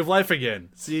watch Tree of Life again.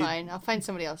 See, Fine, I'll find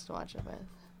somebody else to watch it with.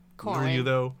 will Corn. you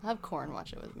though? I'll have Corn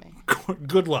watch it with me.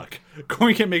 Good luck.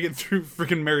 Corey can't make it through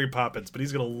freaking Mary Poppins, but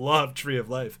he's gonna love Tree of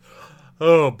Life.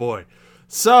 Oh boy.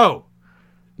 So,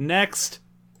 next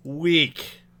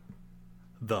week,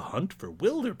 The Hunt for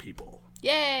Wilder People.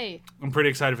 Yay! I'm pretty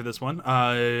excited for this one.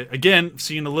 Again,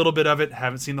 seen a little bit of it,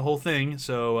 haven't seen the whole thing.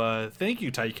 So thank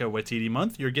you, Taika Waititi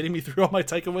month. You're getting me through all my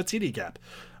Taika Waititi gap.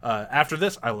 After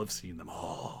this, I will have seen them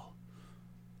all.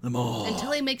 Them all.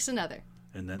 Until he makes another.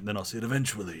 And then I'll see it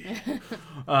eventually.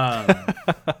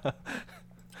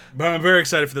 But I'm very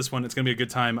excited for this one. It's going to be a good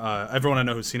time. Everyone I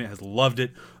know who's seen it has loved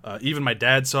it. Even my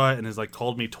dad saw it and has like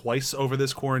called me twice over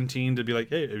this quarantine to be like,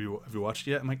 hey, have you watched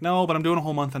it yet? I'm like, no, but I'm doing a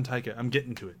whole month on Taika. I'm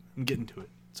getting to it.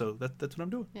 So that's what I'm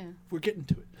doing. Yeah. We're getting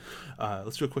to it.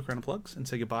 Let's do a quick round of plugs and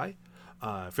say goodbye.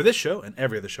 For this show and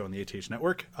every other show on the ATH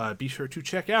network, be sure to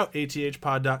check out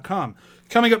athpod.com.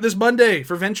 Coming up this Monday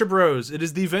for Venture Bros, it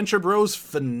is the Venture Bros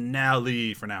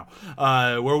finale for now,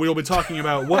 where we will be talking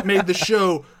about what made the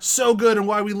show so good and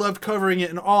why we loved covering it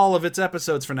in all of its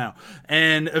episodes for now.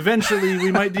 And eventually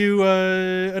we might do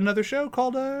another show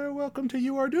called Welcome to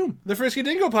You Are Doom, the Frisky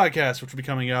Dingo podcast, which will be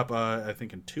coming up, I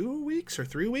think in 2 weeks or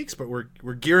 3 weeks, but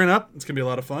we're gearing up. It's going to be a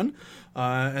lot of fun.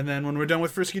 And then when we're done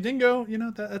with Frisky Dingo, you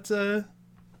know, that's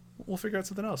we'll figure out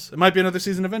something else. It might be another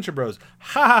season of Venture Bros.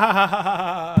 Ha ha ha ha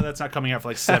ha ha. That's not coming out for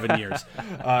like 7 years.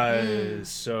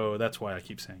 So that's why I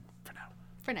keep saying for now.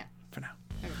 For now.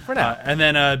 For now. And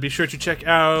then be sure to check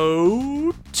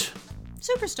out.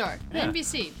 Superstore. Yeah.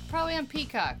 NBC. Probably on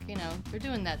Peacock. You know, they're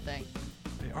doing that thing.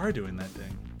 They are doing that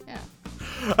thing. Yeah.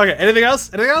 Okay, anything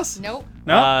else? Anything else? Nope.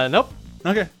 No? Nope.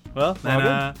 Okay. Well,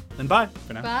 then bye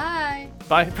for now. Bye.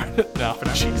 Bye. No. For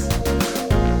now. Jeez.